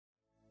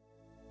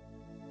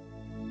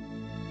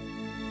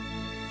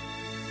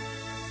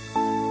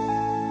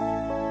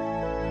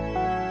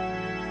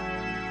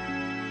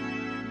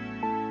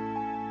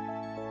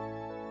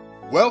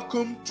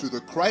Welcome to the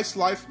Christ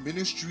Life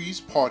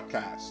Ministries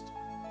podcast.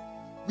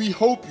 We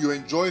hope you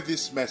enjoy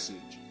this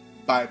message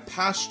by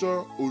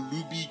Pastor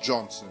Olubi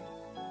Johnson.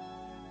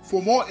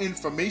 For more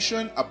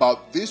information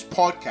about this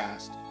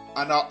podcast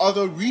and our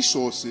other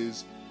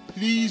resources,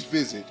 please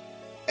visit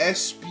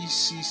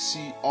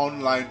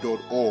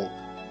spcconline.org.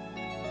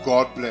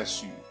 God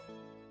bless you.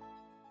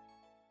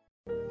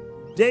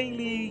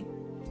 Daily,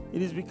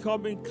 it is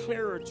becoming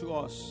clearer to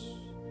us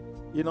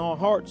in our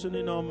hearts and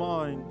in our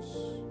minds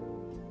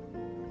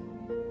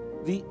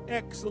the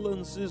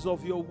excellencies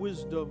of your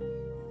wisdom,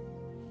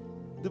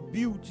 the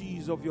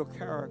beauties of your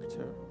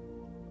character,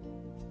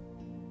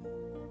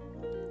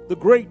 the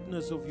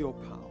greatness of your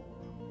power.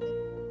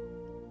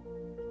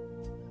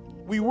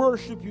 We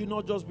worship you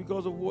not just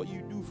because of what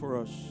you do for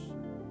us,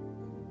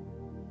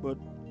 but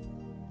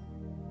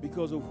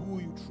because of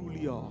who you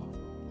truly are.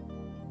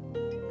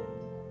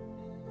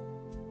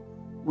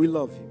 We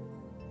love you.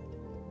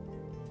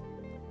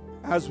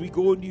 As we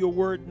go into your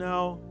word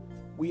now,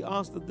 we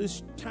ask that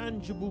this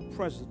tangible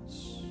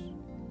presence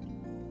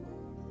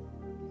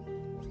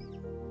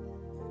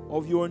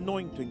of your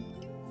anointing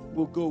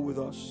will go with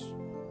us.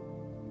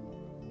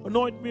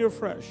 Anoint me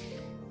afresh.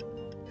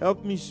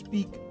 Help me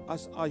speak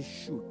as I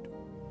should,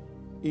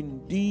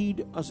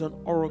 indeed as an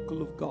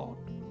oracle of God.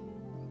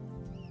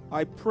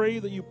 I pray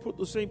that you put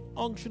the same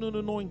unction and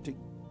anointing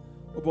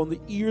upon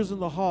the ears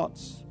and the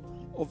hearts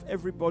of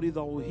everybody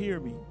that will hear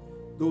me,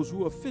 those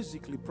who are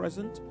physically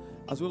present,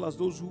 as well as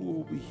those who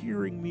will be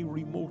hearing me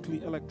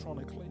remotely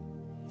electronically.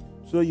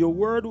 So that your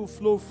word will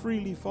flow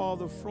freely,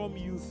 Father, from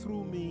you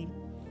through me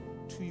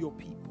to your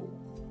people,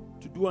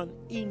 to do an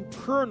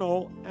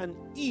internal and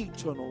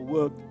eternal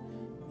work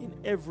in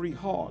every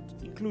heart,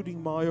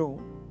 including my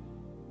own,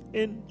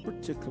 in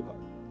particular,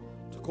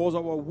 to cause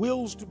our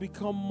wills to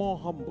become more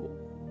humble,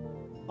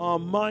 our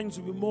minds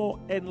to be more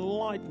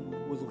enlightened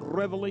with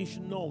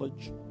revelation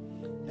knowledge,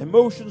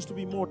 emotions to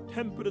be more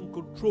tempered and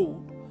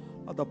controlled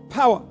by the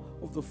power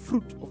of the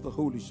fruit of the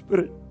Holy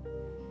Spirit.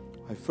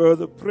 I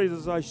further pray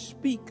as I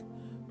speak,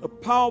 the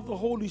power of the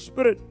Holy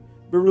Spirit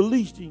be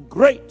released in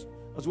great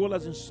as well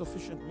as in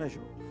sufficient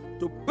measure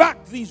to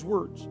back these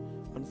words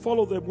and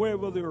follow them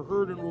wherever they are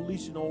heard and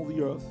released in all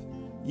the earth.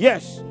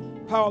 Yes,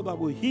 power that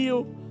will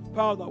heal,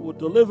 power that will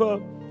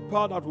deliver,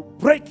 power that will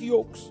break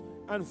yokes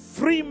and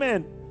free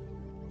men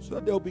so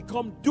that they'll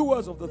become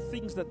doers of the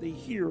things that they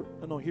hear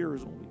and not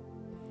hearers only.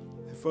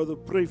 I further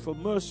pray for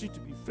mercy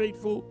to be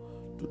faithful,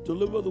 to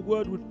deliver the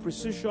word with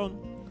precision,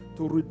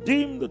 to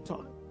redeem the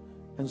time,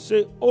 and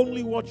say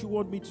only what you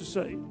want me to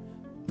say.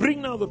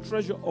 Bring now the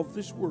treasure of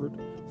this word,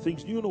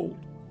 things new and old,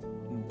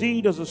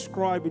 indeed as a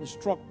scribe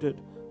instructed,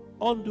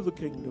 unto the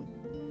kingdom.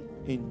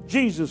 In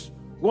Jesus'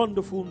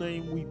 wonderful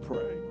name we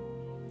pray.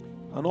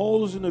 And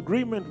all those in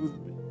agreement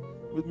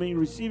with me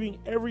receiving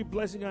every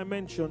blessing I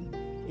mentioned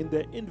in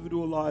their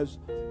individual lives,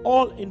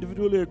 all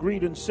individually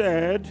agreed and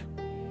said,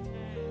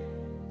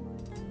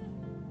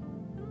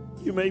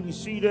 you may be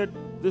seated.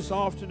 This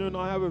afternoon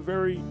I have a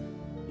very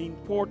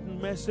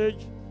important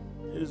message.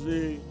 It is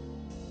a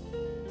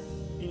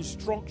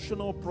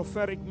instructional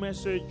prophetic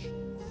message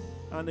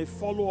and a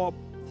follow-up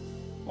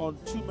on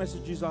two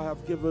messages I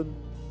have given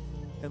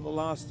in the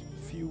last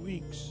few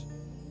weeks.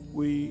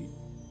 We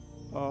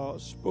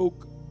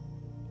spoke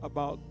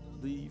about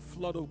the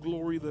flood of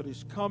glory that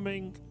is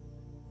coming,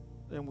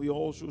 and we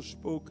also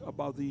spoke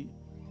about the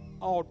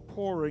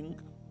outpouring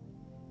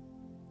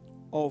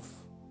of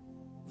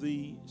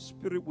the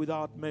Spirit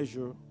without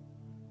measure.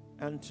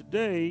 And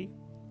today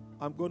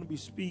I'm going to be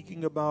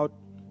speaking about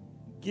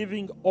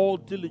giving all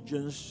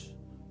diligence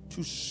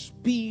to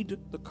speed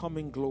the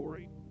coming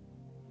glory.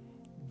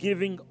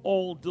 Giving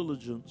all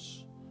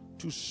diligence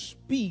to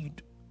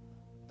speed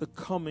the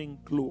coming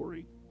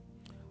glory.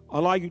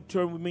 I'd like you to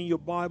turn with me in your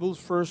Bibles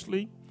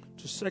firstly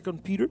to 2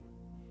 Peter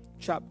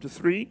chapter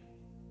 3.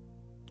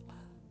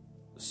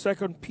 2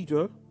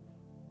 Peter,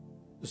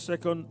 the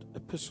second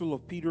epistle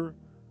of Peter,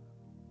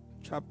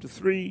 chapter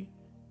 3,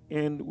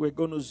 and we're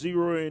going to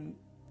zero in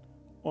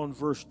on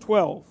verse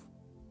 12.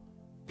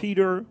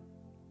 Peter,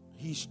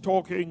 he's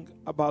talking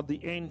about the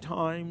end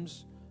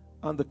times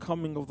and the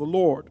coming of the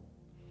Lord.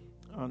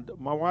 And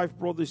my wife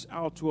brought this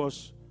out to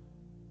us,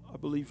 I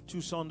believe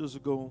 2 Sundays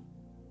ago,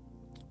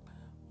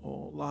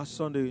 or last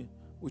Sunday,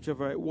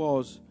 whichever it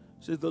was.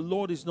 It says the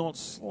Lord is not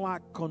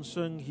slack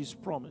concerning his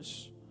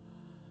promise.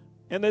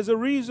 And there's a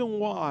reason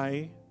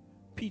why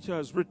Peter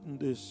has written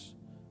this,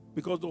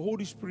 because the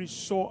Holy Spirit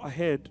saw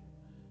ahead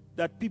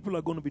that people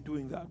are going to be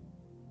doing that.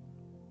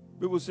 The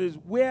Bible says,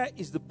 where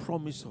is the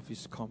promise of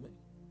his coming?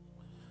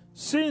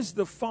 Since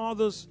the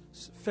fathers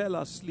fell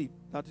asleep,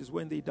 that is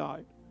when they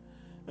died.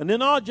 And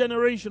in our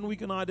generation, we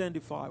can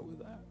identify with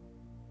that.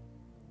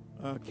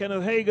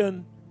 Kenneth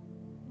Hagin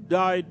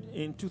died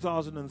in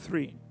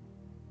 2003.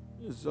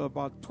 It's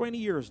about 20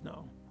 years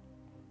now.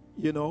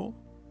 You know,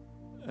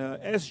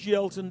 S.G.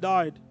 Elton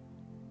died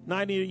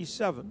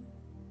 1987.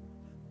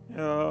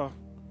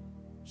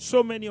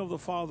 So many of the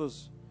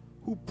fathers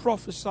who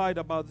prophesied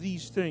about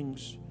these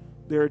things,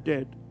 they're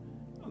dead.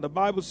 And the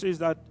Bible says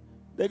that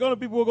There are going to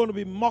be people who are going to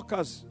be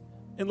mockers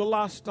in the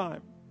last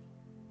time.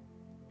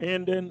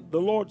 And then the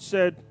Lord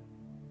said,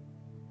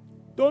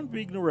 don't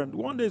be ignorant.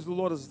 One day is the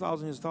Lord as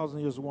 1,000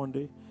 years one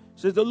day.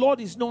 He says the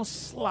Lord is not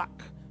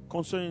slack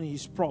concerning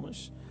his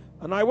promise.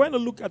 And I went to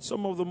look at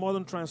some of the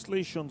modern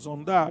translations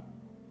on that.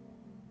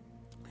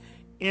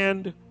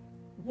 And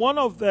one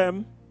of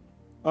them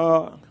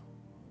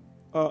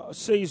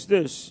says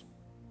this.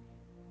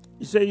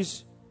 It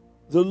says,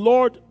 the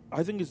Lord,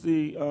 I think it's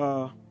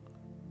the,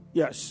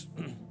 yes.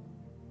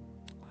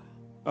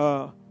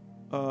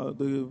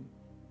 The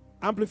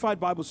Amplified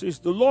Bible says,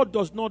 the Lord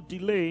does not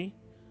delay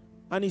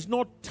and is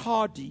not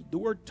tardy. The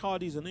word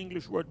tardy is an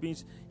English word,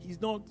 means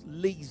he's not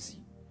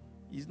lazy,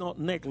 he's not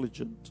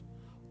negligent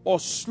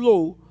or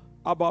slow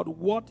about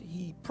what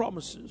he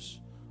promises,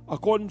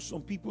 according to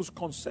some people's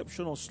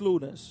conception of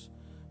slowness.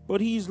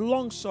 But he is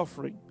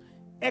long-suffering,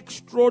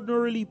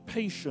 extraordinarily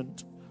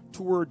patient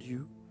toward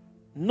you,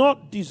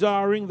 not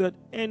desiring that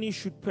any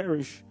should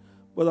perish,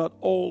 but that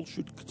all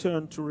should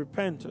turn to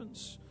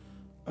repentance.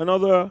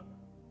 Another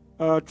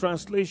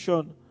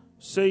translation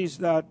says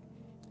that,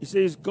 it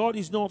says, God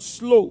is not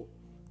slow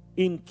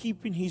in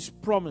keeping his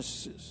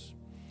promises.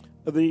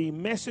 The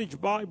Message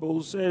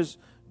Bible says,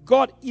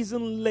 God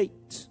isn't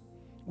late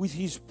with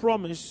his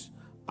promise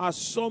as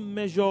some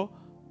measure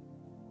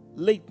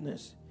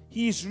lateness.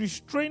 He is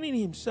restraining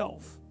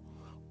himself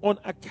on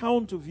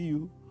account of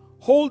you,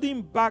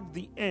 holding back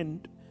the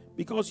end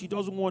because he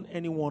doesn't want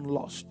anyone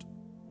lost.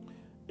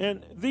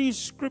 And these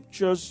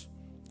scriptures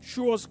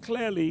show us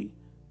clearly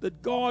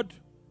that God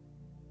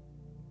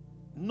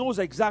knows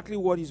exactly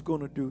what he's going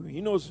to do. He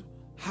knows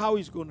how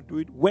he's going to do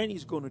it, when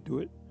he's going to do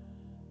it.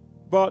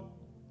 But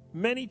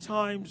many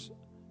times,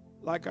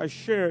 like I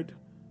shared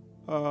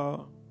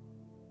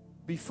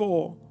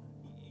before,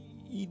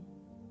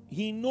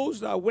 he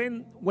knows that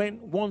when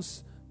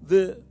once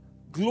the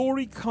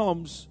glory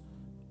comes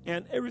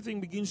and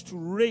everything begins to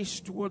race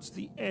towards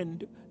the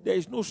end, there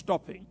is no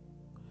stopping.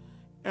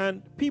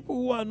 And people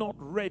who are not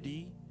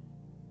ready,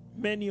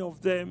 many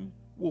of them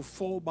will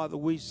fall by the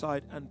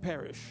wayside and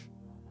perish.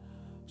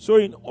 So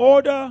in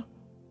order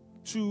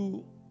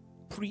to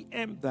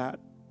preempt that,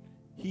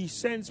 he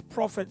sends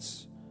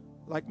prophets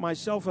like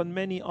myself and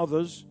many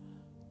others,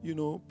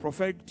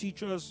 prophetic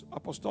teachers,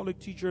 apostolic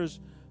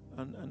teachers,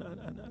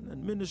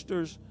 and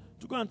ministers,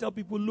 to go and tell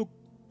people, look,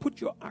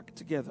 put your act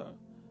together.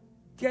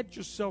 Get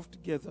yourself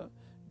together.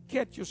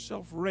 Get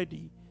yourself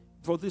ready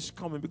for this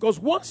coming. Because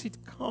once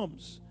it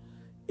comes,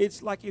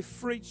 it's like a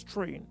freight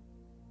train.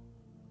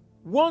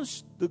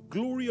 Once the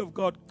glory of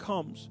God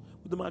comes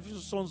with the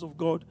magnificent sons of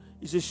God,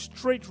 it's a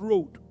straight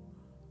road,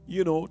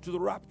 to the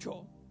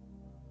rapture.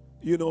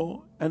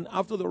 And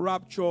after the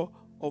rapture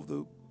of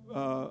the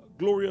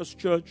glorious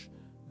church,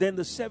 then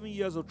the 7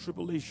 years of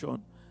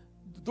tribulation,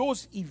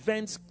 those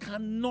events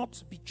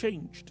cannot be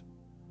changed.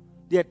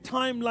 Their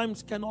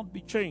timelines cannot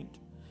be changed.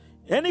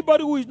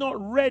 Anybody who is not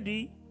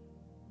ready,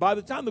 by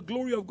the time the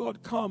glory of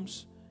God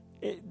comes,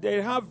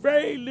 they have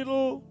very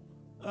little,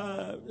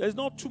 there's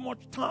not too much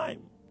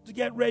time to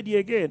get ready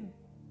again.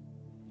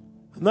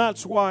 And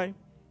that's why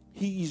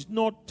he is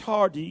not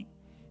tardy.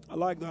 I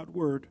like that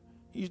word.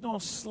 He's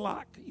not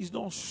slack. He's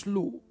not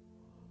slow.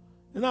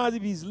 And not as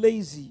if he's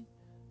lazy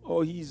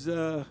or he's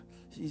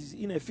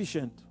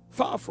inefficient.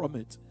 Far from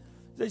it.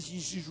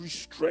 He's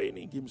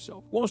restraining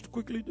himself. Wants to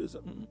quickly do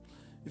something.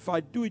 If I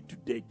do it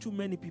today, too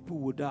many people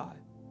will die.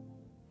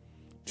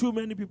 Too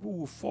many people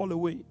will fall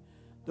away.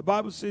 The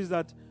Bible says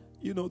that,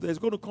 there's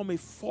going to come a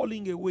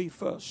falling away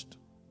first.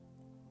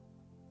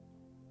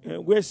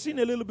 And we're seeing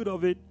a little bit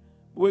of it.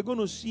 We're going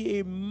to see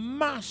a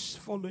mass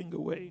falling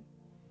away.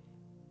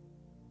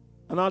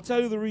 And I'll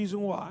tell you the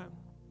reason why.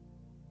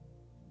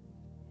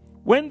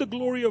 When the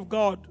glory of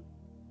God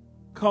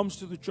comes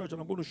to the church,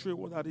 and I'm going to show you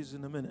what that is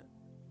in a minute.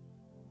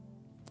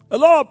 A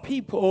lot of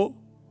people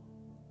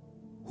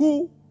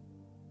who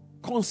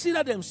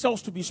consider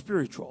themselves to be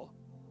spiritual,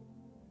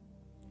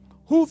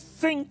 who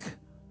think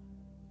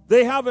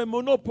they have a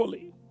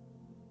monopoly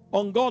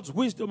on God's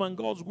wisdom and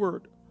God's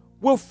word,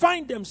 will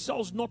find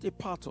themselves not a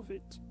part of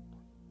it.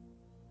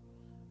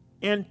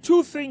 And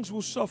two things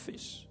will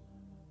surface.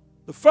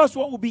 The first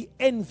one will be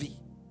envy.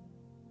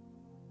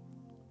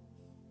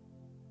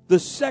 The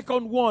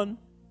second one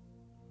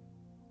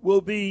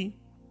will be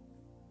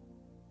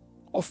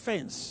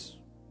offense.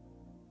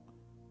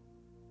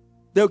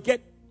 They'll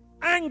get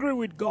angry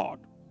with God,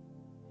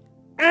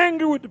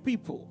 angry with the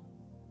people,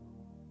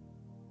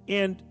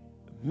 and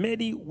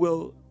many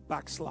will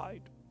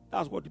backslide.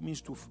 That's what it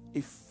means to a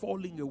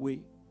falling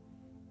away.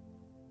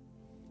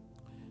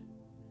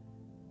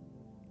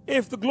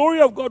 If the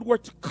glory of God were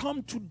to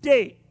come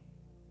today,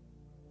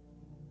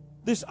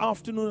 this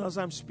afternoon as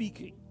I'm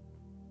speaking,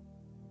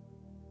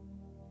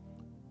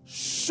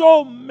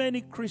 so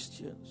many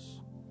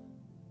Christians,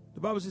 the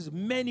Bible says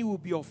many will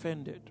be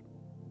offended.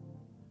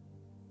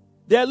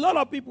 There are a lot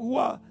of people who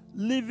are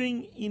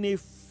living in a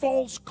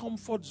false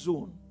comfort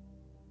zone.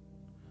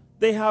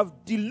 They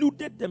have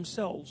deluded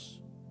themselves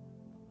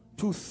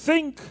to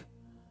think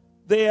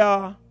they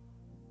are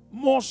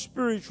more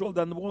spiritual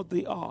than what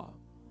they are.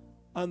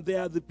 and they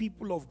are the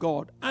people of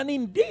God. And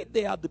indeed,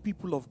 they are the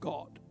people of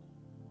God.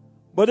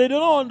 But they do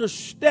not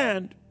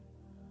understand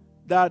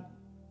that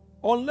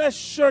unless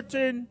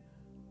certain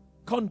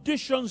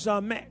conditions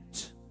are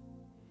met,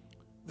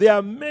 there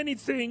are many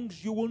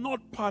things you will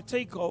not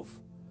partake of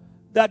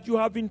that you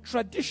have been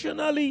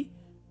traditionally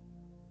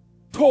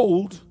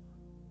told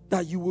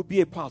that you will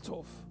be a part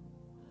of.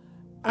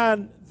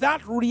 And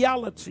that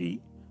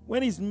reality,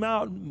 when it's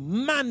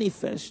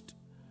manifest,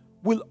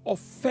 will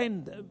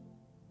offend them.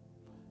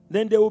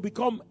 Then they will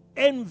become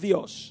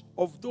envious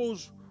of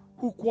those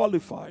who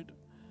qualified.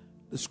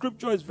 The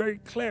scripture is very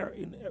clear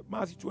in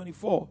Matthew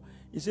 24.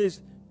 It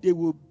says, they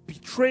will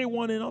betray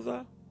one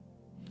another.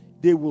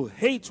 They will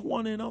hate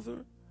one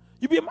another.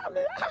 You be man,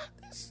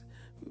 this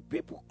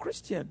people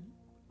Christian.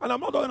 And I'm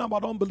not talking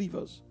about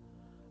unbelievers.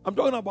 I'm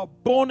talking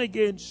about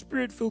born-again,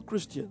 spirit-filled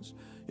Christians.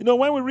 You know,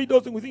 when we read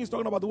those things, we think he's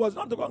talking about the world. He's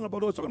not talking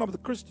about those. He's talking about the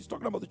Christians. He's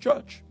talking about the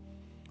church.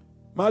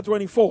 Matthew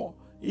 24.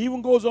 He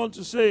even goes on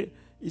to say,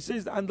 he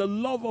says, and the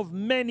love of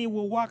many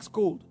will wax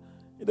cold.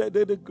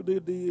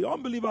 The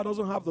unbeliever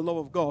doesn't have the love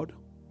of God.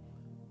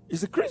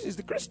 It's the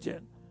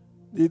Christian.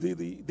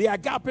 The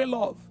agape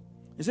love.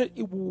 He said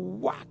it will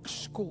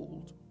wax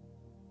cold.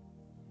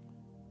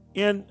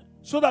 And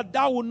so that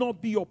will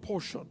not be your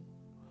portion.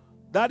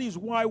 That is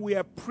why we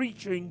are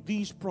preaching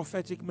these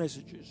prophetic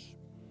messages,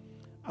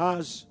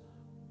 as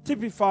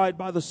typified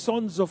by the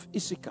sons of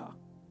Issachar,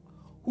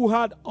 who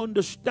had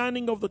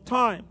understanding of the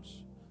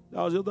times.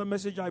 That was the other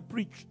message I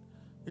preached.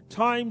 The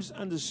times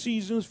and the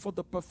seasons for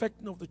the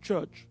perfecting of the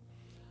church,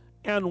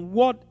 and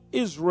what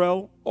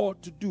Israel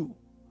ought to do.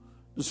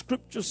 The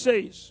scripture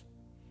says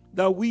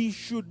that we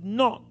should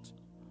not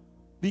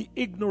be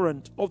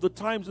ignorant of the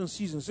times and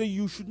seasons. Say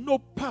you should know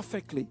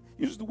perfectly.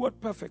 Use the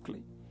word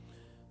perfectly.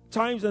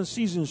 Times and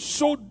seasons,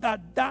 so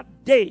that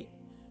that day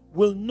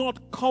will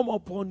not come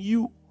upon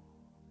you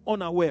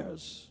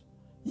unawares.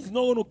 It's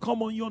not going to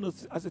come on you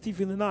as a thief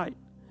in the night.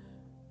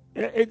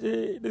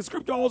 The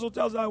scripture also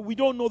tells us we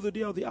don't know the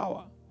day or the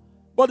hour.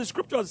 But the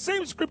scripture,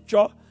 same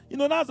scripture,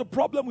 that's the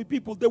problem with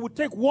people. They would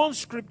take one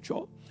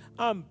scripture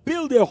and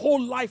build a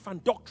whole life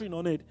and doctrine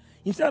on it,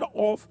 instead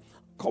of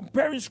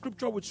comparing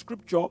scripture with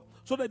scripture,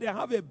 so that they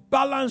have a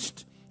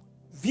balanced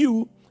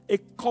view, a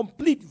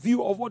complete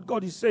view of what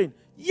God is saying.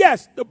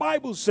 Yes, the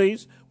Bible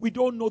says we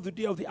don't know the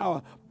day of the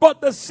hour. But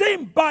the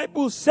same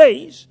Bible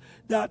says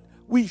that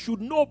we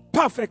should know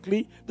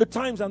perfectly the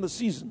times and the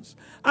seasons.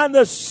 And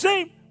the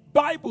same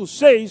Bible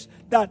says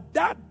that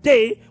that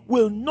day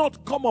will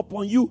not come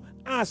upon you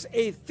as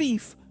a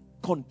thief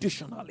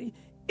conditionally,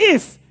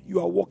 if you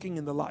are walking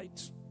in the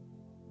light.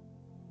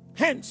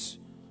 Hence,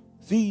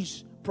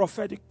 these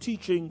prophetic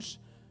teachings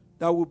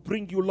that will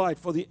bring you light,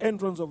 for the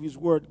entrance of his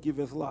word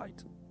giveth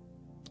light.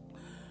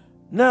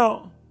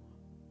 Now,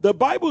 the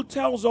Bible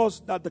tells us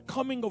that the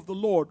coming of the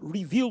Lord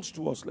reveals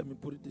to us, let me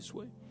put it this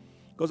way,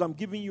 because I'm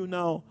giving you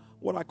now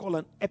what I call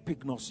an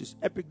epignosis.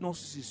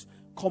 Epignosis is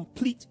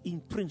complete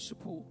in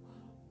principle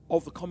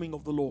of the coming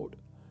of the Lord.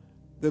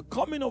 The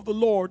coming of the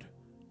Lord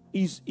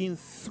is in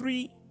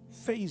 3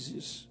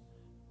 phases,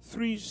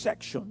 3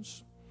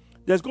 sections.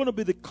 There's going to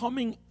be the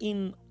coming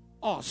in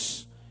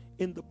us,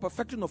 in the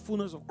perfection of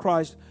fullness of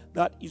Christ,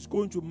 that is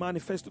going to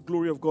manifest the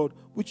glory of God,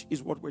 which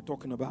is what we're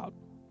talking about.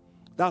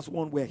 That's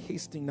one we're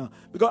hastening now.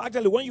 Because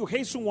actually, when you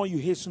hasten one, you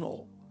hasten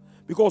all.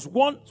 Because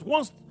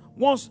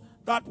once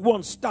that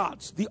one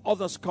starts, the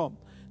others come.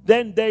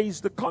 Then there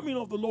is the coming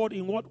of the Lord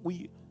in what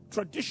we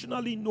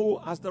traditionally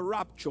know as the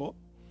rapture,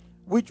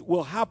 which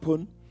will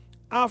happen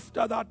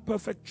after that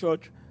perfect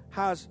church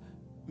has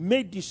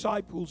made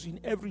disciples in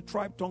every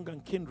tribe, tongue,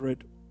 and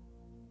kindred.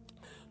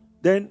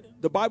 Then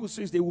the Bible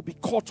says they will be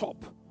caught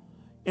up.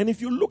 And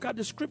if you look at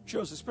the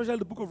scriptures, especially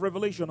the book of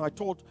Revelation, I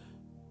taught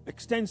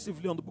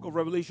extensively on the book of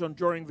Revelation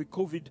during the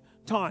COVID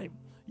time.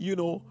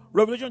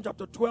 Revelation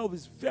chapter 12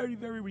 is very,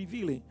 very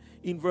revealing.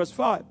 In verse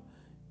 5,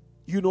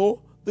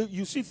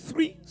 you see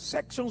 3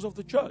 sections of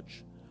the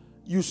church.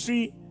 You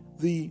see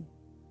the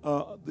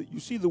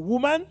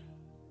woman,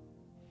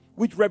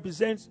 which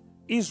represents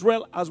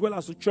Israel as well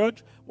as the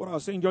church. What I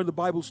was saying during the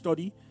Bible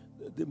study,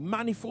 the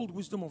manifold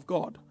wisdom of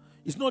God.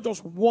 It's not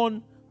just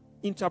one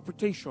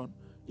interpretation.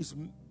 It's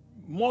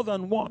more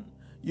than one.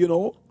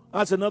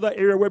 That's another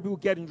area where people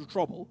get into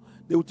trouble.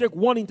 They will take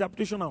one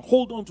interpretation and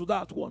hold on to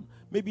that one.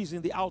 Maybe it's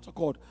in the outer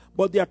court.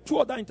 But there are 2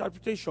 other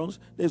interpretations.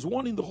 There's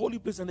one in the holy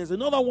place and there's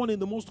another one in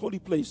the most holy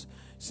place,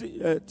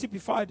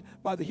 typified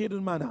by the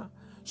hidden manna.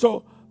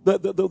 So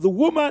the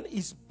woman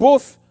is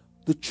both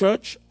the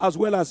church as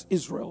well as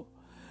Israel.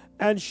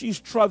 And she's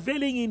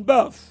travailing in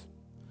birth.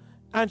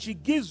 And she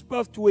gives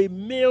birth to a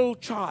male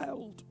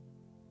child.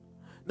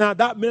 Now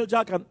that male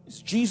child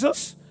is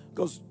Jesus,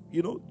 because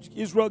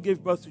Israel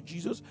gave birth to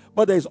Jesus.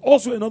 But there's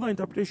also another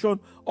interpretation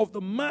of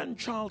the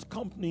man-child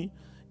company,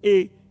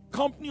 a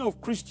company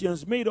of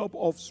Christians made up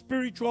of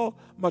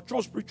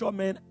mature spiritual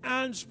men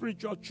and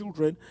spiritual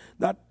children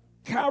that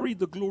carry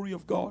the glory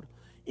of God.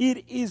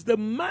 It is the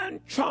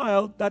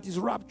man-child that is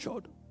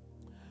raptured.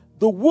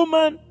 The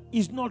woman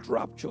is not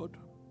raptured.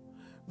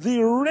 the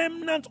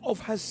remnant of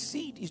her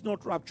seed is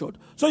not raptured.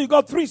 So you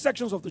got three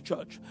sections of the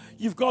church.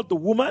 You've got the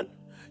woman,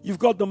 you've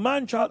got the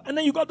man-child, and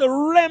then you've got the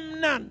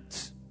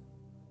remnant.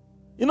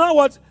 In other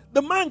words,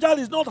 the man-child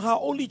is not her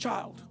only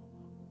child.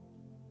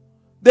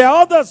 There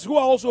are others who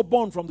are also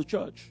born from the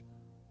church.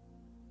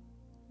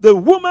 The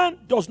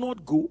woman does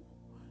not go.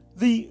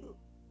 The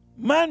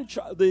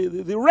man-child,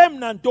 the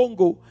remnant don't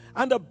go.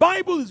 And the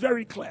Bible is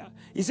very clear.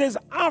 It says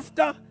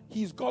after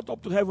he's got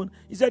up to heaven,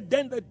 he said,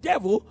 then the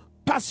devil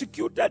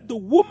persecuted the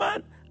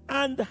woman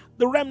and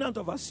the remnant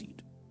of her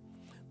seed.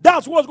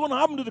 That's what's going to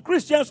happen to the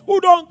Christians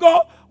who don't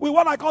go with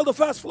what I call the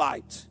first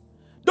flight.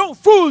 Don't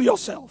fool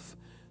yourself.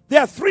 There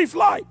are three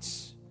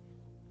flights.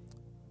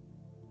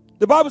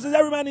 The Bible says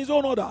every man in his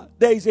own order.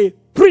 There is a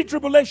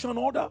pre-tribulation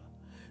order,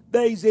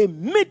 there is a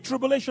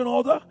mid-tribulation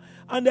order,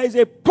 and there is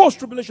a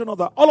post-tribulation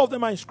order. All of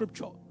them are in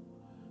Scripture.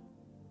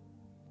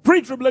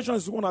 Pre-tribulation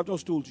is the one I've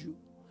just told you.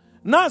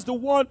 And that's the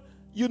one,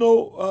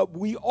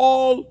 we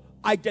all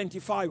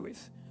identify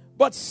with.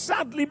 But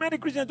sadly, many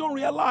Christians don't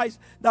realize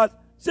that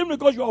simply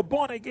because you are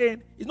born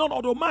again, it's not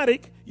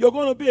automatic you're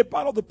going to be a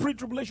part of the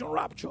pre-tribulation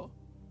rapture.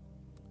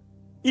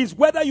 It's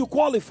whether you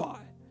qualify.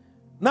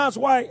 That's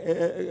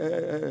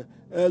why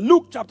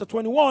Luke chapter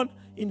 21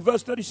 in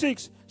verse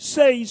 36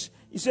 says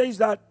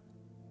that,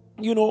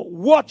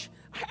 watch.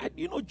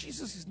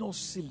 Jesus is not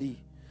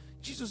silly.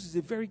 Jesus is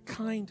a very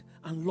kind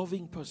and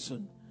loving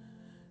person.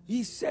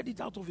 He said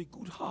it out of a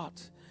good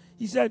heart.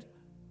 He said,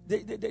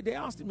 they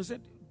asked him, they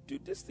said,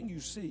 dude, this thing you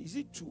say, is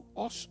it to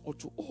us or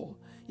to all?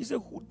 He said,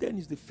 who then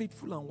is the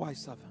faithful and wise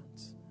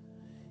servant?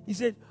 He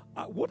said,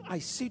 what I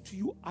say to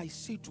you, I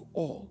say to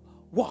all.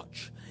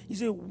 Watch. He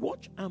said,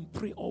 watch and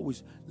pray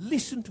always.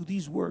 Listen to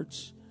these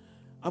words.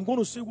 I'm going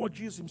to say what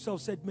Jesus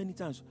himself said many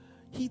times.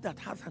 He that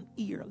hath an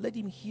ear, let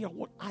him hear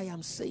what I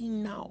am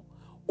saying now.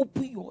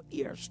 Open your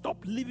ears.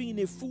 Stop living in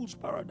a fool's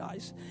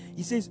paradise.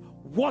 He says,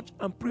 watch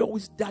and pray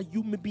always that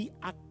you may be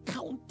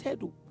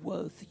accounted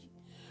worthy.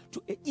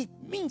 It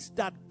means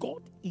that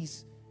God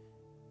is,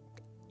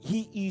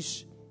 He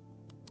is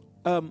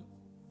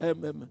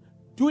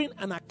doing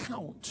an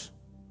account,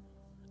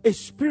 a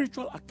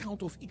spiritual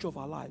account of each of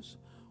our lives.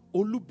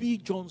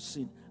 Olubi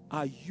Johnson,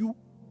 are you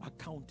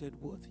accounted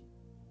worthy?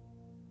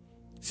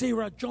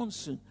 Sarah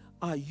Johnson,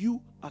 are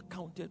you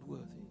accounted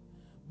worthy?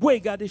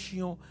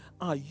 Boegadeshion,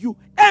 are you?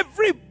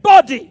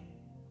 Everybody.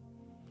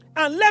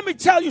 And let me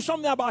tell you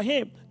something about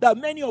him that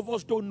many of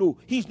us don't know.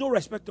 He's no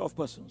respecter of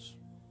persons.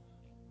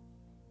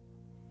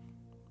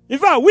 In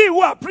fact, we who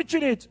are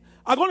preaching it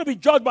are going to be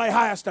judged by a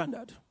higher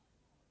standard.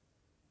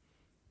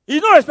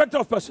 He's no respecter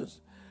of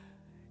persons.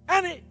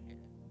 And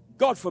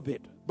God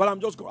forbid. But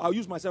I'll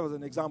use myself as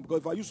an example. Because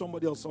if I use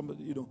somebody else,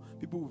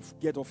 people will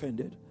get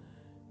offended.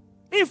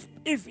 If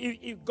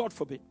God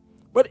forbid.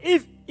 But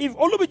if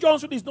Olubi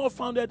Johnson is not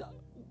founded,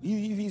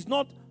 if he's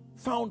not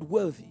found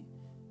worthy,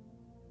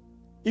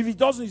 if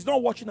he's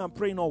not watching and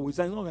praying always,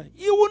 he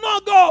will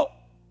not go.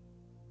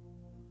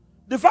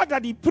 The fact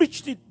that he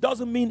preached it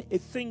doesn't mean a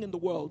thing in the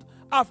world.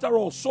 After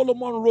all,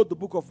 Solomon wrote the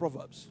book of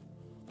Proverbs.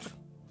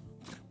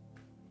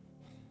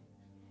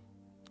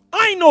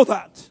 I know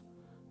that.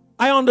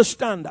 I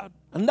understand that.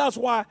 And that's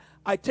why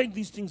I take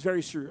these things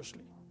very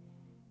seriously.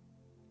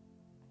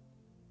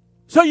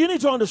 So you need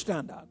to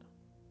understand that.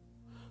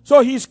 So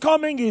he's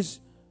coming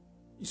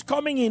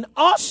in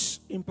us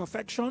in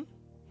perfection.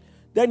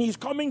 Then he's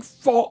coming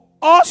for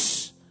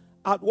us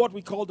at what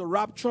we call the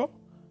rapture,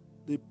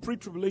 the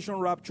pre-tribulation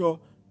rapture,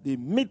 the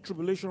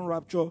mid-tribulation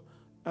rapture,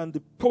 and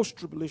the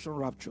post-tribulation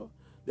rapture.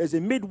 There's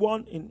a mid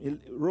one in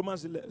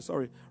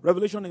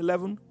Revelation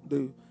 11,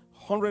 the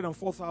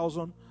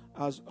 144,000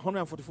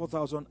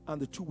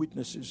 and the two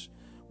witnesses.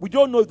 We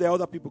don't know if there are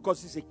other people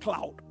because it's a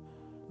cloud.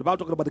 The Bible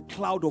talking about the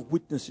cloud of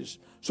witnesses.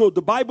 So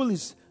the Bible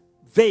is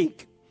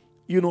vague.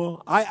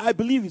 I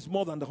believe it's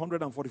more than the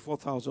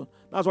 144,000.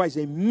 That's why it's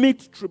a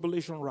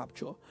mid-tribulation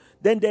rapture.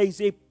 Then there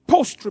is a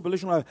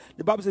post-tribulation rapture.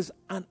 The Bible says,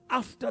 and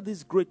after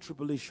this great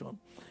tribulation,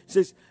 it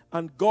says,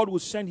 and God will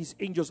send his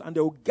angels and they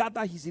will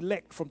gather his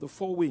elect from the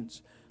four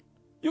winds.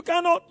 You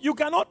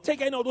cannot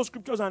take any of those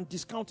scriptures and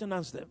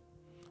discountenance them.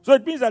 So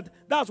it means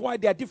that's why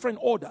there are different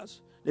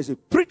orders. There's a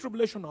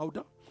pre-tribulation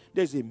order.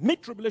 There's a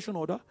mid-tribulation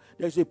order.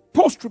 There's a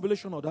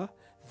post-tribulation order.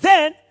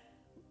 Then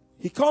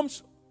he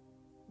comes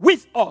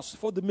with us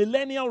for the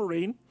millennial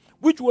reign,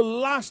 which will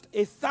last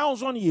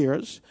 1,000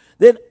 years.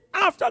 Then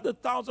after the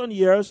 1,000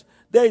 years,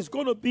 there is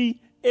going to be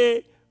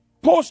a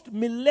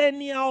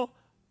post-millennial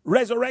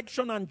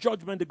resurrection and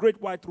judgment, the great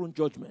white throne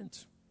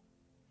judgment.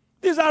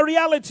 These are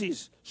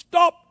realities.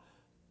 Stop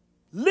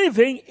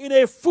living in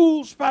a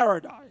fool's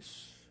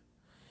paradise.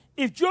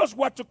 If just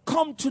were to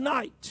come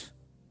tonight,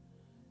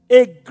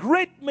 a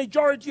great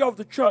majority of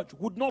the church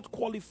would not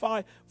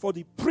qualify for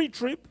the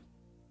pre-trib,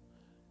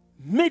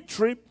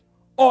 mid-trib,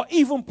 or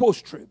even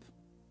post-trib.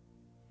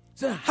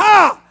 Say,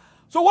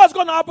 so what's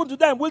going to happen to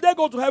them? Will they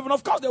go to heaven?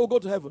 Of course they will go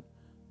to heaven.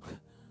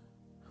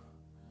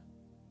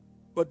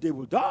 But they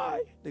will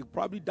die. They will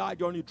probably die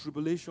during the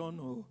tribulation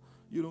or,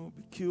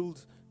 be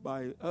killed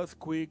by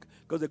earthquake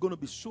because there are going to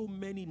be so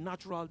many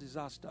natural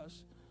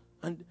disasters.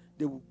 And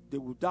they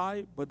will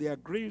die, but their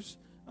graves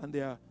and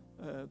their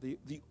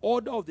the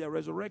order of their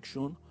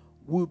resurrection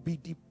will be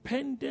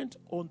dependent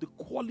on the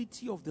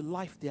quality of the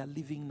life they are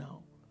living now.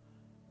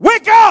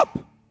 Wake up!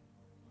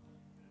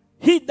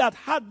 He that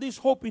had this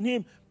hope in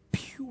him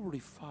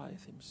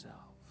purifieth himself.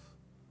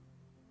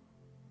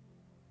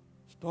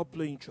 Stop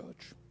playing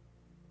church.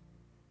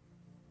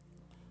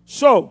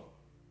 So,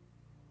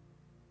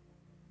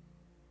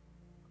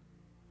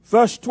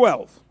 verse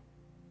 12.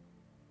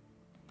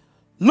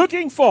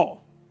 Looking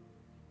for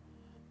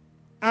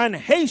and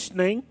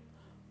hastening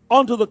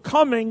unto the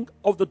coming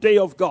of the day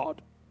of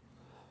God.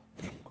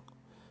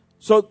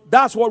 So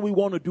that's what we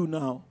want to do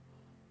now.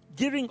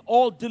 Giving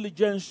all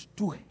diligence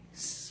to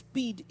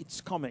speed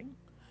its coming.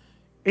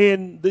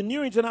 In the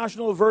New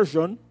International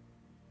Version,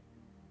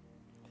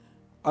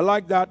 I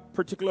like that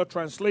particular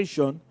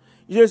translation.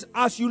 It says,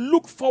 as you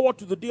look forward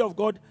to the day of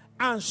God,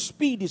 and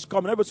speed is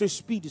coming. Everybody say,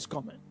 speed is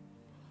coming.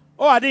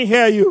 Oh, I didn't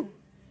hear you.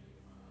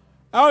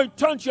 I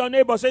turn to your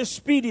neighbor and say,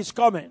 speed is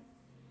coming.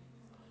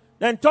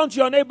 Then turn to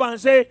your neighbor and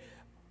say,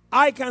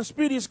 I can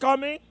speed is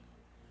coming.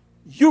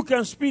 You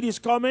can speed is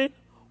coming.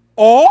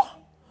 Or,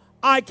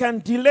 I can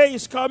delay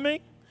is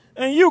coming.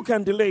 And you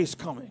can delay is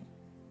coming.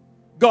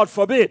 God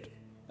forbid.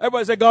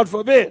 Everybody say, God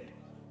forbid.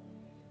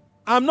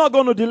 I'm not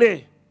going to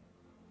delay.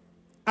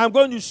 I'm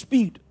going to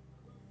speed.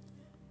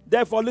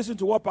 Therefore, listen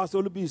to what Pastor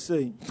Olubi is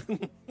saying.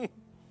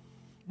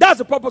 That's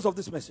the purpose of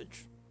this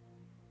message.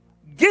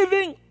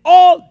 Giving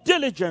all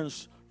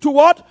diligence to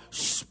what?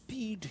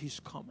 Speed his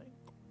coming.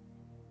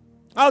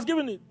 I was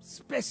given a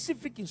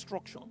specific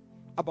instruction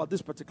about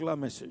this particular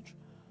message.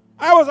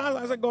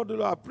 I said, God,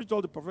 I preach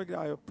all the prophetic,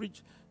 I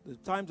preach the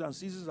times and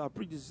seasons, I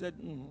preach. He said,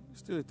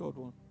 still a third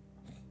one.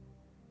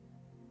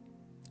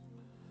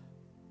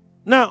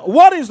 Now,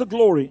 what is the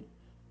glory?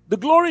 The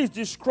glory is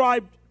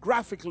described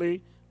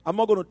graphically. I'm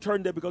not going to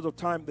turn there because of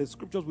time. The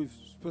scriptures we've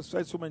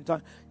said so many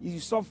times. You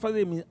saw further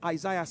in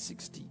Isaiah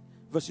 60,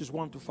 verses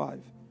 1 to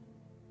 5.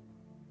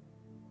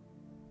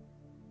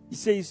 It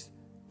says,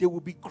 there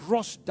will be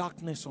gross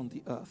darkness on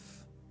the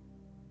earth.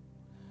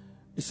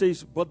 It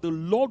says, but the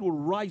Lord will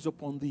rise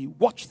upon thee.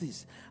 Watch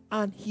this.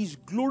 And his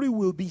glory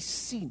will be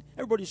seen.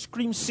 Everybody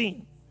scream,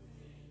 seen.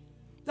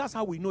 That's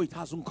how we know it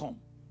hasn't come.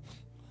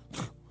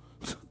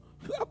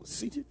 You haven't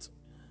seen it.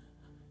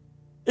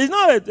 It's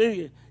not a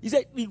thing. He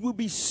said, it will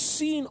be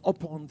seen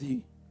upon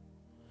thee.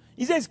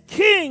 He says,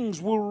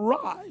 kings will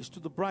rise to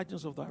the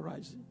brightness of thy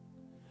rising.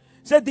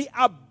 He said, the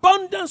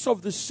abundance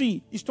of the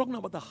sea, he's talking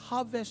about the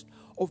harvest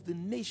of the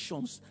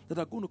nations that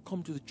are going to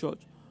come to the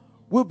church,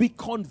 will be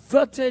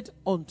converted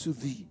unto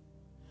thee.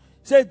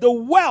 He said, the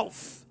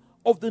wealth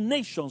of the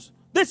nations,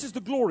 this is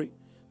the glory.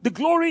 The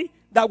glory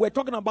that we're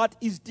talking about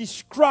is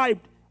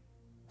described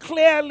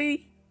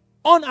clearly,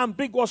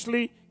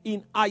 unambiguously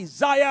in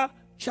Isaiah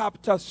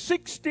chapter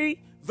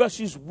 60,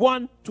 verses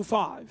 1 to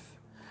 5.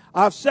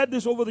 I've said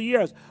this over the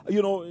years. In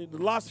the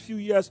last few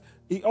years,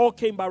 it all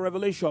came by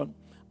revelation.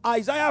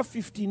 Isaiah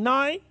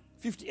 59,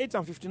 58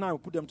 and 59, we'll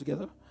put them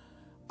together.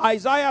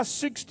 Isaiah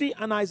 60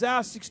 and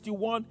Isaiah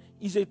 61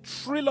 is a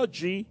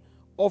trilogy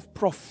of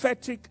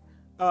prophetic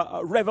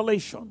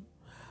revelation.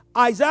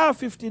 Isaiah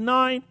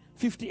 59,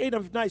 58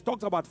 and 59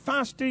 talks about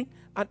fasting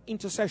and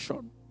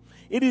intercession.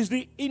 It is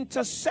the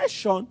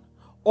intercession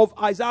of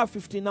Isaiah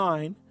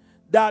 59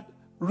 that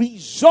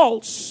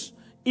results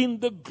in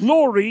the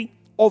glory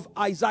of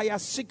Isaiah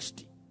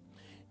 60.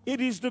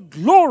 It is the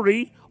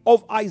glory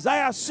of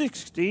Isaiah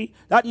 60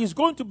 that is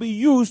going to be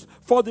used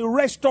for the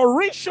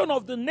restoration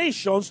of the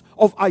nations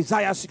of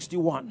Isaiah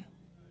 61.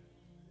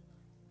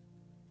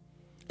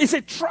 It's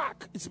a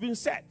track. It's been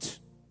set.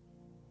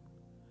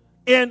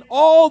 In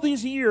all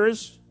these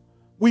years,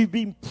 we've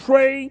been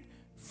praying,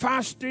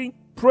 fasting.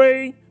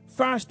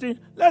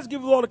 Let's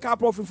give the Lord a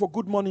clap offering for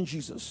good morning,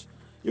 Jesus.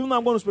 Even though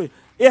I'm going to speak.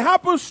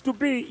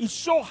 It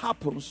so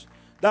happens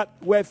that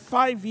we're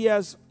 5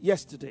 years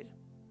yesterday.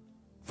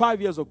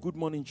 5 years of good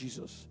morning,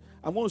 Jesus.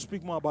 I'm going to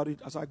speak more about it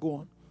as I go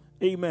on.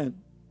 Amen.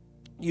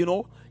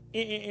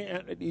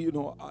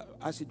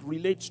 As it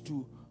relates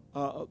to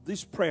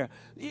this prayer,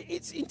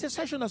 it's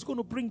intercession that's going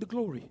to bring the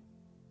glory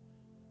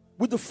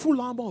with the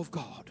full armor of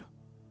God.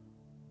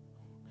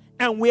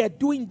 And we're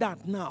doing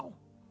that now.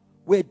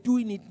 We're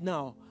doing it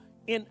now.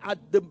 And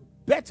the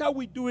better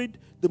we do it,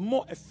 the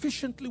more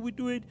efficiently we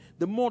do it,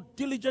 the more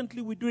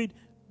diligently we do it,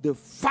 the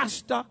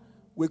faster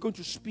we're going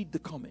to speed the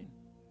coming.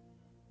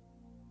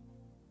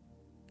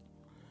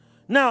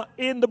 Now,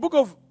 in the book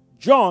of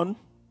John,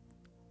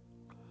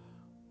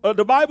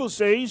 the Bible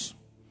says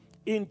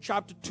in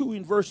chapter 2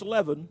 in verse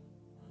 11,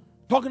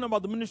 talking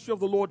about the ministry of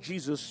the Lord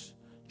Jesus,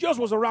 Jesus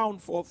was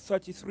around for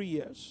 33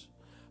 years.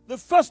 The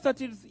first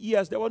 30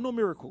 years, there were no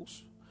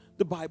miracles.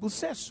 The Bible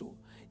says so.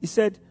 He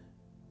said,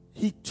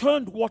 he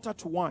turned water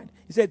to wine.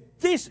 He said,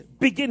 this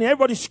beginning,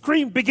 everybody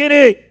scream,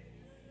 beginning.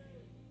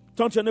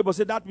 Turn to your neighbor and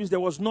say, that means there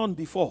was none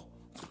before.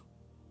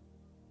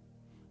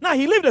 Now,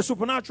 he lived a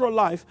supernatural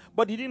life,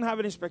 but he didn't have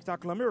any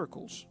spectacular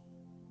miracles.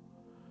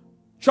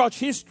 Church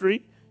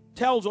history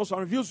tells us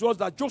and reveals to us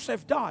that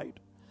Joseph died.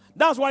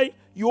 That's why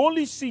you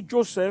only see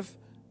Joseph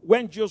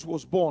when Jesus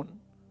was born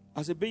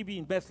as a baby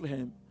in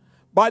Bethlehem,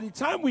 by the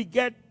time we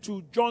get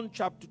to John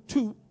chapter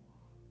 2,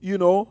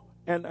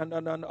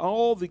 and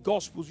all the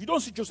Gospels, you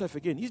don't see Joseph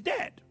again. He's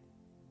dead.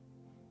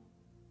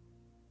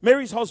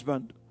 Mary's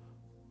husband,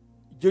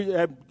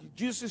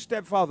 Jesus'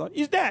 stepfather,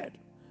 is dead.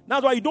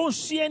 That's why you don't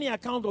see any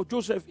account of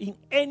Joseph in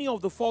any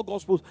of the 4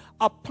 Gospels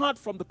apart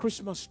from the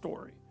Christmas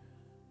story.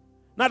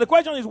 Now the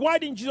question is, why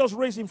didn't Jesus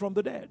raise him from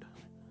the dead?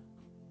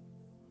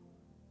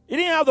 He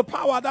didn't have the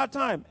power at that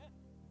time.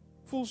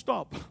 Full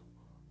stop.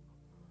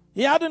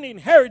 He hadn't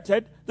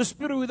inherited the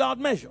Spirit without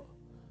measure.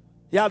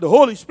 He had the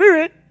Holy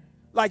Spirit,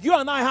 like you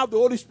and I have the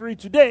Holy Spirit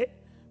today,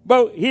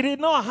 but he did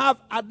not have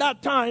at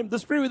that time the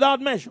Spirit without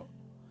measure.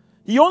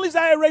 He only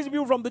started raising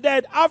people from the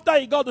dead after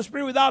he got the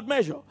Spirit without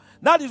measure.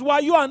 That is why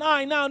you and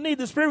I now need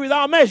the Spirit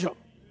without measure.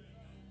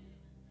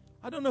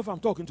 I don't know if I'm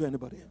talking to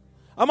anybody.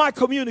 Am I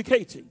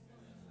communicating?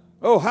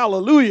 Oh,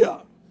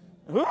 hallelujah.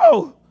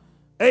 Oh,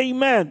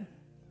 amen.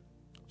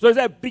 So it's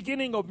a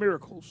beginning of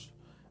miracles.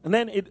 And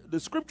then the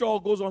scripture all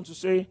goes on to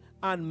say,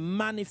 and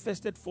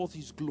manifested forth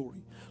his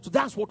glory. So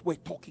that's what we're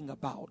talking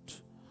about.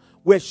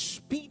 We're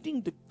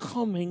speeding the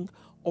coming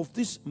of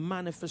this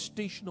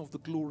manifestation of the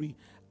glory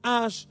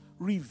as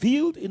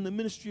revealed in the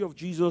ministry of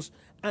Jesus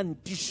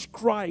and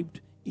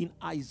described in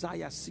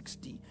Isaiah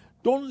 60.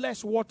 Don't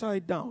let's water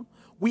it down.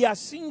 We are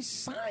seeing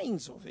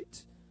signs of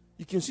it.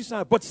 You can see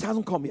signs, but it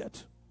hasn't come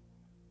yet.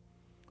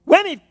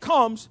 When it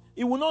comes,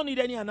 it will not need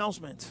any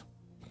announcement.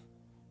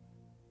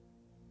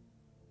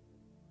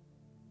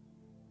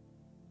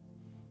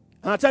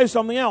 And I'll tell you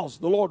something else.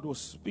 The Lord was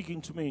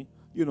speaking to me,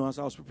 as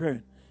I was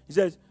preparing. He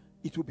says,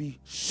 it will be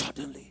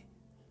suddenly.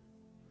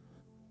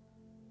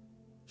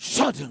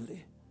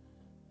 Suddenly.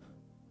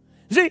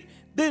 See,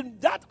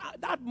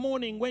 that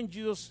morning when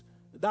Jesus,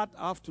 that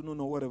afternoon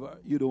or whatever,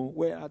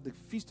 we're at the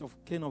feast of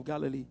Cana of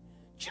Galilee,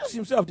 Jesus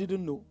himself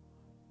didn't know.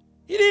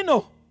 He didn't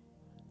know.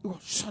 It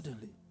was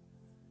suddenly.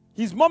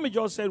 His mommy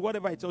just said,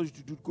 whatever I tell you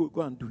to do,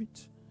 go and do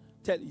it.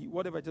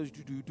 Whatever I tell you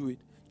to do, do it.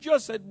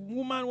 Just said,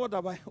 woman,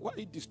 why are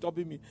you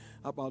disturbing me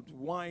about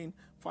wine,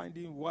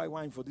 finding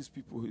wine for these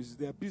people? It's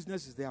their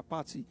business, it's their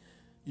party,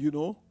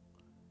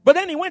 But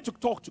then he went to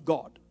talk to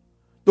God.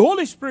 The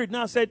Holy Spirit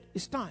now said,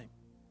 it's time.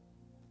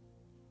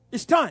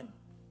 It's time.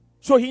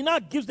 So he now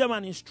gives them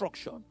an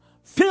instruction.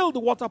 Fill the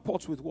water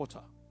pots with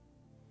water.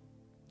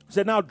 He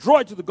said, now draw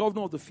it to the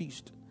governor of the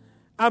feast.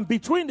 And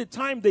between the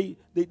time they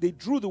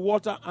drew the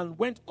water and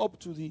went up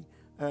to the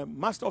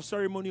master of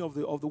ceremony of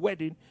the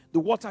wedding, the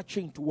water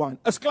changed to wine.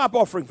 A clap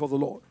offering for the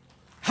Lord.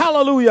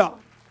 Hallelujah.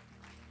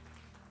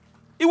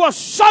 It was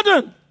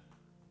sudden.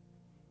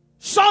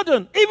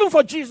 Sudden. Even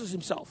for Jesus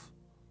himself.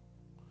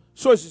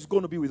 So it's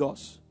going to be with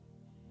us.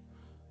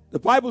 The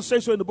Bible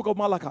says so in the book of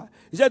Malachi.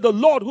 He said, the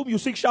Lord whom you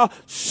seek shall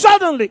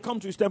suddenly come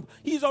to his temple.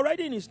 He's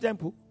already in his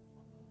temple.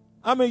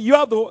 I mean,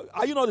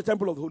 are you not the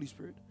temple of the Holy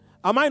Spirit?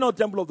 Am I not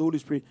the temple of the Holy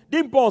Spirit?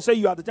 Didn't Paul say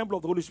you are the temple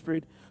of the Holy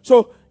Spirit?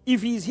 So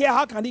if he's here,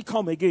 how can he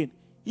come again?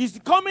 He's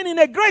coming in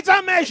a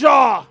greater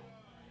measure.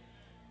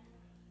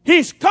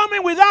 He's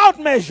coming without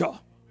measure.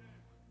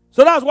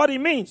 So that's what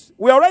it means.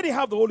 We already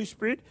have the Holy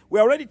Spirit.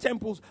 We're already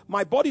temples.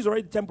 My body is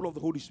already the temple of the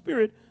Holy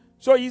Spirit.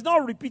 So he's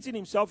not repeating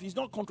himself. He's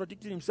not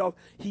contradicting himself.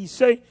 He's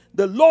saying,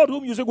 the Lord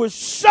whom you say will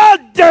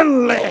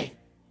suddenly,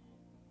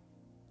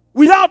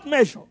 without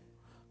measure,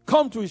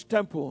 come to his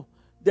temple.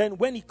 Then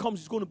when he comes,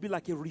 it's going to be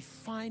like a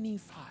refining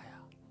fire.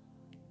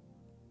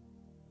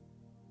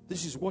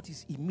 This is what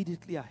is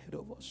immediately ahead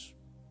of us.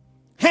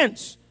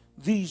 Hence,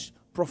 these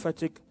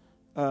prophetic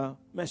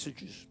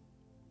messages.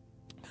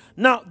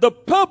 Now, the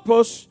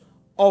purpose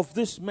of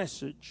this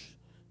message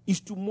is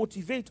to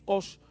motivate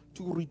us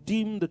to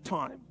redeem the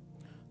time.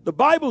 The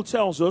Bible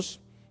tells us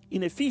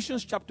in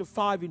Ephesians chapter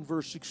 5 in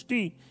verse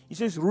 16, it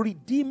says,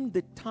 redeem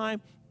the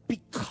time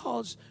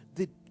because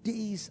the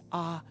days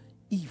are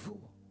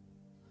evil.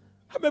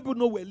 How many people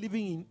know we're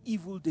living in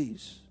evil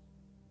days?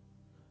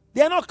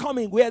 They're not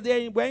coming. We're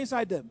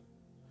inside them.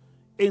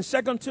 In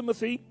 2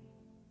 Timothy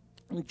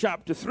in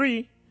chapter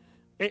 3,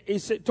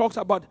 it talks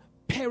about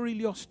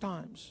perilous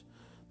times.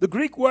 The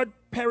Greek word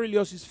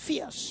perilous is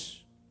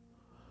fierce.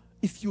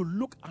 If you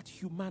look at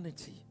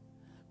humanity,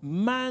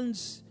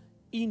 man's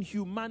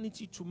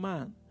inhumanity to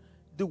man,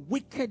 the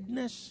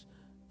wickedness,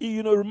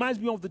 it reminds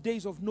me of the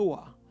days of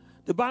Noah.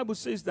 The Bible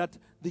says that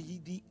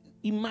the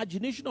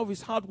imagination of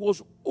his heart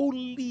was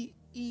only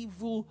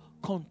evil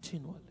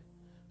continually.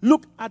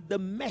 Look at the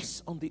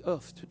mess on the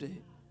earth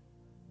today.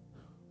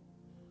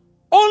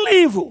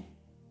 Only evil.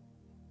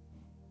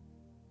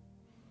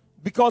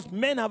 Because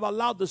men have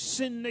allowed the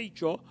sin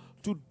nature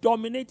to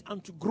dominate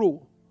and to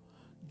grow.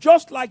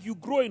 Just like you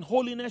grow in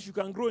holiness, you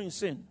can grow in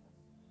sin.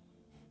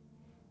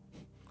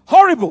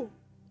 Horrible,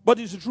 but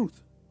it's the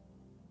truth.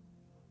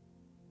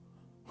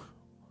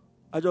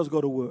 I just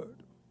got a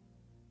word.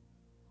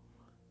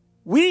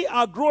 We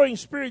are growing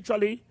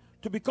spiritually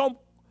to become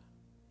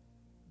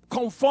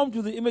conformed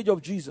to the image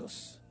of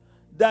Jesus.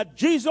 That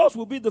Jesus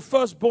will be the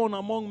firstborn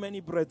among many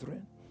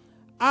brethren.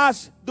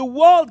 As the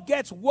world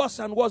gets worse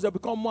and worse, they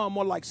become more and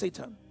more like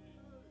Satan.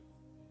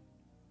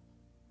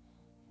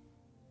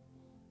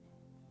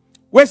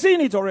 We're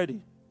seeing it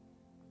already.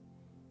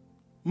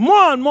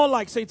 More and more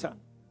like Satan.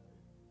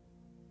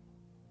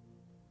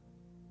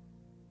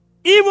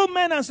 Evil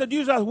men and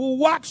seducers will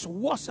wax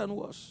worse and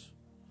worse.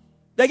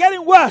 They're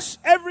getting worse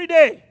every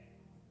day.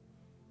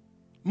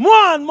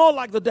 More and more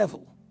like the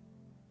devil.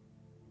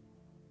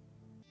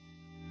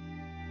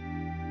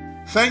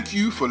 Thank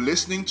you for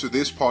listening to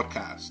this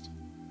podcast.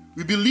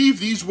 We believe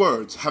these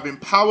words have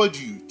empowered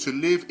you to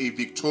live a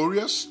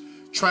victorious,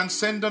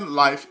 transcendent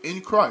life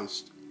in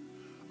Christ.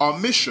 Our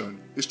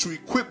mission is to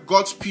equip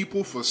God's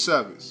people for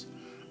service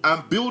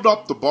and build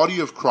up the body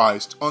of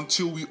Christ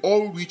until we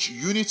all reach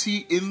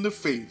unity in the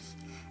faith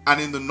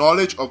and in the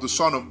knowledge of the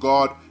Son of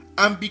God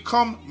and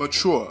become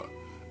mature,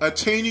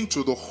 attaining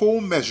to the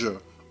whole measure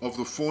of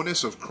the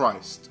fullness of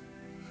Christ.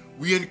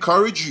 We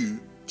encourage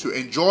you to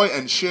enjoy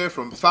and share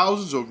from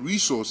thousands of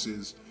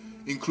resources,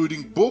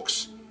 including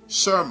books,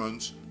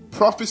 sermons,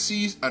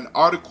 prophecies, and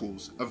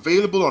articles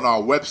available on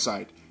our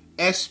website,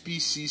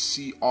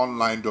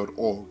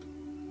 spcconline.org.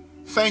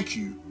 Thank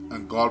you,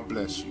 and God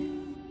bless you.